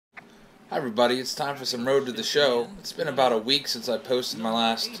Hi everybody, it's time for some Road to the Show. It's been about a week since I posted my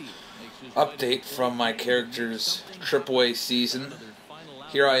last update from my character's AAA season.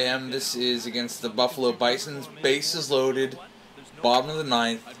 Here I am, this is against the Buffalo Bisons, bases loaded, bottom of the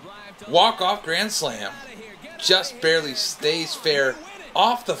ninth, walk-off grand slam. Just barely stays fair,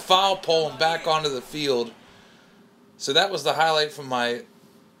 off the foul pole and back onto the field. So that was the highlight from my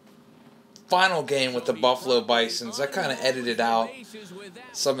final game with the Buffalo Bisons. I kind of edited out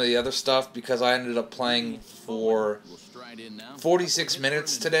some of the other stuff because I ended up playing for 46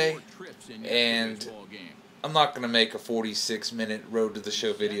 minutes today, and I'm not going to make a 46-minute Road to the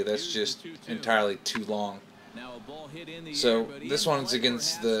Show video. That's just entirely too long. So this one's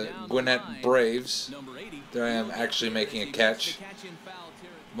against the Gwinnett Braves. There I am actually making a catch.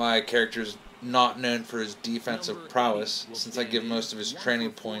 My character's not known for his defensive prowess, since I give most of his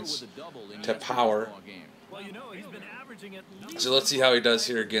training points to power. So let's see how he does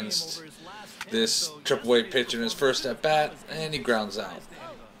here against this AAA pitcher in his first at bat, and he grounds out.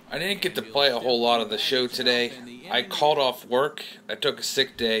 I didn't get to play a whole lot of the show today. I called off work. I took a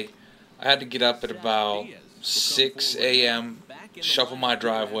sick day. I had to get up at about 6 a.m., shuffle my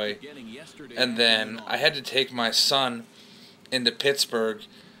driveway, and then I had to take my son into Pittsburgh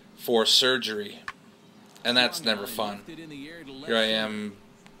for surgery, and that's never fun. Here I am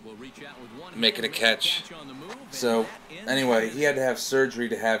making a catch. So anyway, he had to have surgery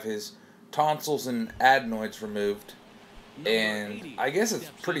to have his tonsils and adenoids removed, and I guess it's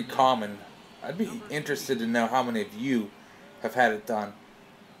pretty common. I'd be interested to know how many of you have had it done.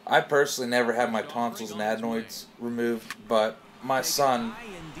 I personally never had my tonsils and adenoids removed, but my son,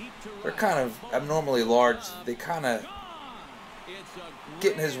 they're kind of abnormally large. They kind of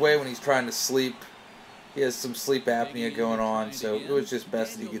get in his way when he's trying to sleep. He has some sleep apnea going on, so it was just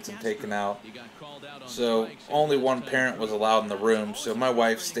best that he gets them taken out. So only one parent was allowed in the room, so my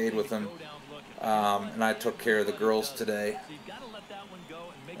wife stayed with him, and I took care of the girls today.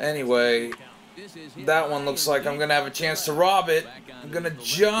 Anyway, that one looks like I'm going to have a chance to rob it. I'm going to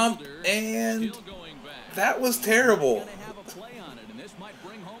jump, and that was terrible.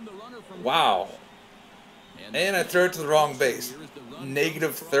 Wow. And I threw it to the wrong base.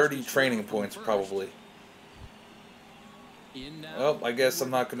 Negative 30 training points, probably. Well, I guess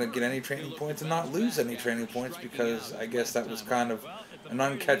I'm not going to get any training points and not lose any training points, because I guess that was kind of an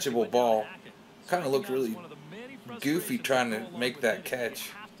uncatchable ball. Kind of looked really goofy trying to make that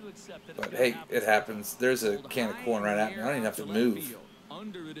catch. But hey, it happens. There's a can of corn right at me. I don't even have to move.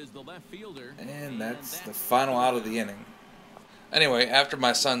 And that's the final out of the inning. Anyway, after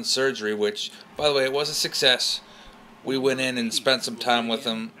my son's surgery, which, by the way, it was a success, we went in and spent some time with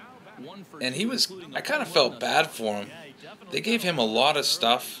him, and I kind of felt bad for him. They gave him a lot of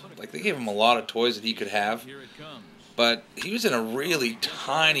stuff, like they gave him a lot of toys that he could have, but he was in a really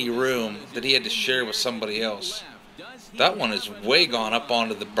tiny room that he had to share with somebody else. That one is way gone up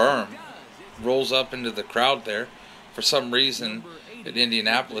onto the berm, rolls up into the crowd there. For some reason, at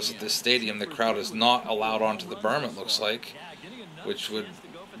Indianapolis at this stadium, the crowd is not allowed onto the berm, it looks like, which would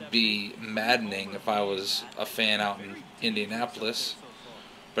be maddening if I was a fan out in Indianapolis.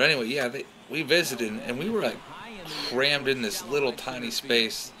 But anyway, yeah, we visited, and we were like crammed in this little tiny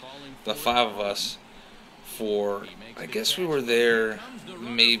space, the five of us, for, I guess we were there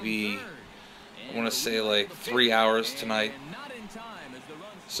maybe, I want to say like 3 hours tonight.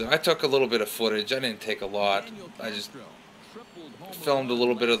 So I took a little bit of footage. I didn't take a lot. I just filmed a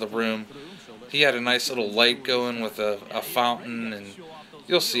little bit of the room. He had a nice little light going with a fountain, and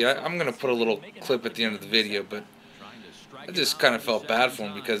you'll see. I'm going to put a little clip at the end of the video, but I just kind of felt bad for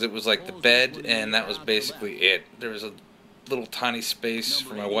him because it was like the bed, and that was basically it. There was a little tiny space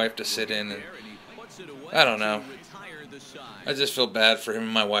for my wife to sit in, and I don't know. I just feel bad for him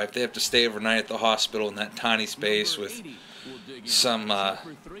and my wife. They have to stay overnight at the hospital in that tiny space with some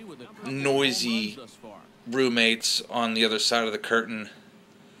noisy roommates on the other side of the curtain.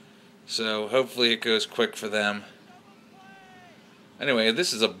 So hopefully it goes quick for them. Anyway,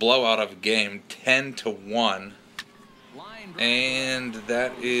 this is a blowout of a game, 10-1. And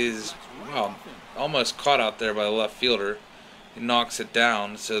that is, well, almost caught out there by the left fielder. He knocks it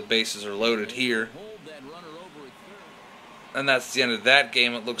down, so the bases are loaded here. And that's the end of that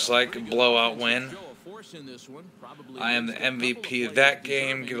game, it looks like, a blowout win. I am the MVP of that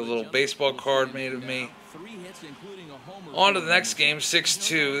game. Get a little baseball card made of me. On to the next game,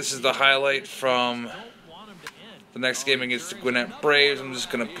 6-2. This is the highlight from the next game against the Gwinnett Braves. I'm just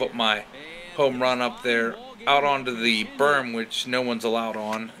going to put my home run up there, out onto the berm, which no one's allowed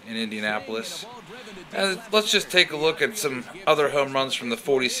on in Indianapolis. And let's just take a look at some other home runs from the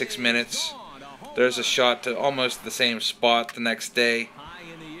 46 minutes. There's a shot to almost the same spot the next day.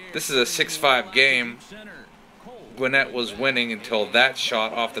 This is a 6-5 game. Gwinnett was winning until that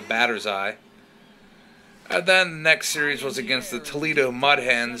shot off the batter's eye. And then the next series was against the Toledo Mud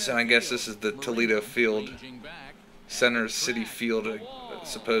Hens, and I guess this is the Toledo Field. Center City Field,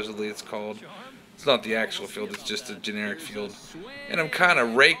 supposedly it's called. It's not the actual field, it's just a generic field. And I'm kind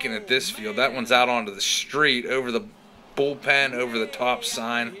of raking at this field. That one's out onto the street, over the bullpen, over the top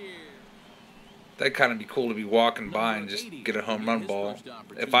sign. That'd kind of be cool to be walking by and just get a home run ball.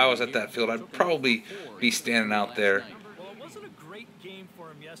 If I was at that field, I'd probably be standing out there.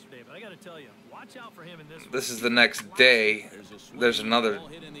 This is the next day. There's another,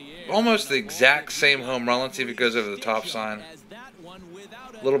 almost the exact same home run. Let's see if it goes over the top sign.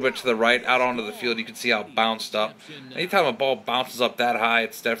 A little bit to the right, out onto the field. You can see how it bounced up. Anytime a ball bounces up that high,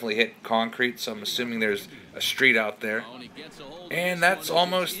 it's definitely hit concrete, so I'm assuming there's a street out there. And that's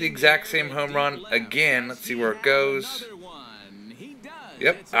almost the exact same home run again. Let's see where it goes.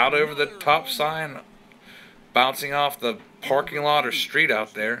 Yep, out over the top sign, bouncing off the parking lot or street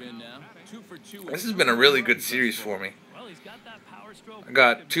out there. This has been a really good series for me. I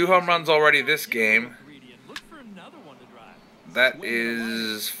got 2 home runs already this game. That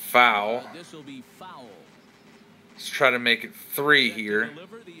is foul. Let's try to make it 3 here.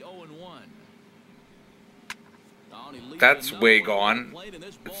 That's way gone.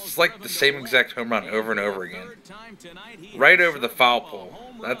 It's like the same exact home run over and over again. Right over the foul pole.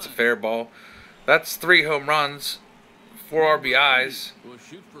 That's a fair ball. That's 3 home runs, 4 RBIs.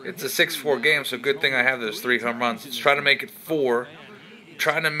 It's a 6-4 game, so good thing I have those 3 home runs. Let's try to make it 4.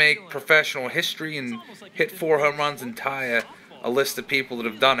 Trying to make professional history and hit 4 home runs and tie a list of people that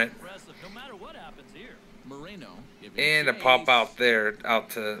have done it. And a pop out there,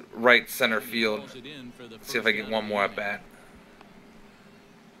 out to right center field. Let's see if I get one more at bat.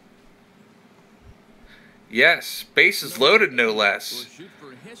 Yes, bases loaded, no less.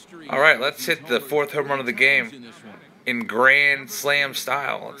 Alright, let's hit the 4th home run of the game in grand slam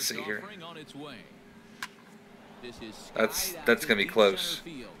style. Let's see here. That's going to be close.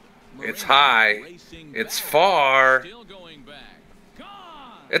 It's high. It's far.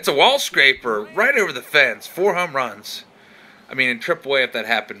 It's a wall scraper right over the fence. 4 home runs. I mean, in AAA, if that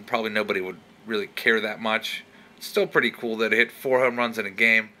happened, probably nobody would really care that much. It's still pretty cool that it hit 4 home runs in a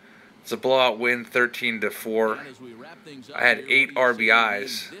game. It's a blowout win, 13-4. I had 8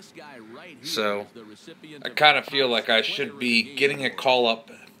 RBIs. So I kind of feel like I should be getting a call up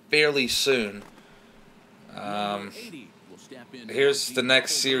fairly soon. Here's the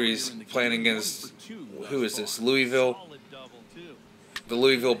next series, playing against, who is this, Louisville? The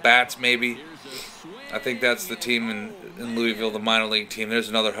Louisville Bats, maybe. I think that's the team in Louisville, the minor league team. There's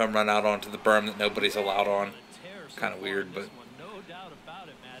another home run out onto the berm that nobody's allowed on. Kind of weird, but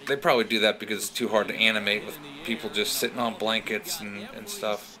they probably do that because it's too hard to animate with people just sitting on blankets and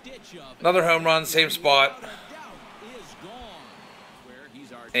stuff. Another home run, same spot.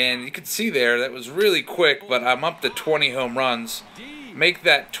 And you can see there, that was really quick, but I'm up to 20 home runs. Make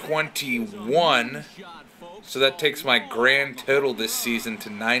that 21. So that takes my grand total this season to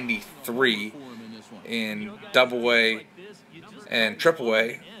 93 in AA and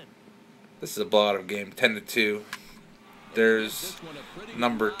AAA. This is a blowout of game, 10-2. There's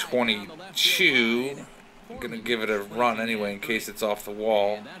number 22. I'm going to give it a run anyway in case it's off the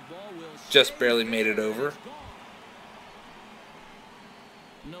wall. Just barely made it over.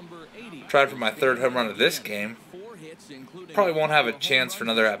 Tried for my 3rd home run of this game. Probably won't have a chance for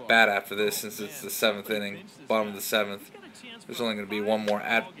another at-bat after this since it's the 7th inning, bottom of the 7th. There's only going to be one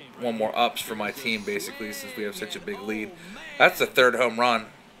more ups for my team, basically, since we have such a big lead. That's the 3rd home run.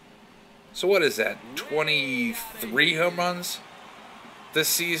 So what is that, 23 home runs this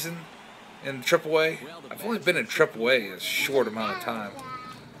season in AAA? I've only been in AAA a short amount of time.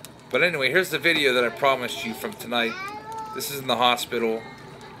 But anyway, here's the video that I promised you from tonight. This is in the hospital.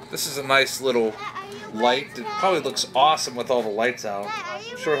 This is a nice little light. It probably looks awesome with all the lights out.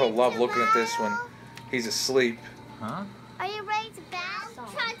 I'm sure he'll love looking at this when he's asleep. Huh? Are you ready to bath?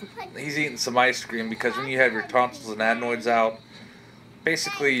 He's eating some ice cream because when you have your tonsils and adenoids out,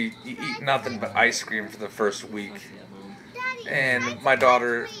 basically you eat nothing but ice cream for the first week. And my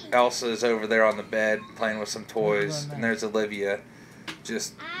daughter Elsa is over there on the bed playing with some toys, and there's Olivia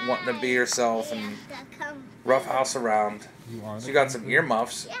just wanting to be herself and roughhouse around. She got some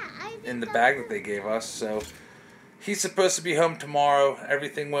earmuffs in the bag that they gave us, so he's supposed to be home tomorrow.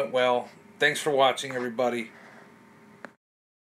 Everything went well. Thanks for watching, everybody.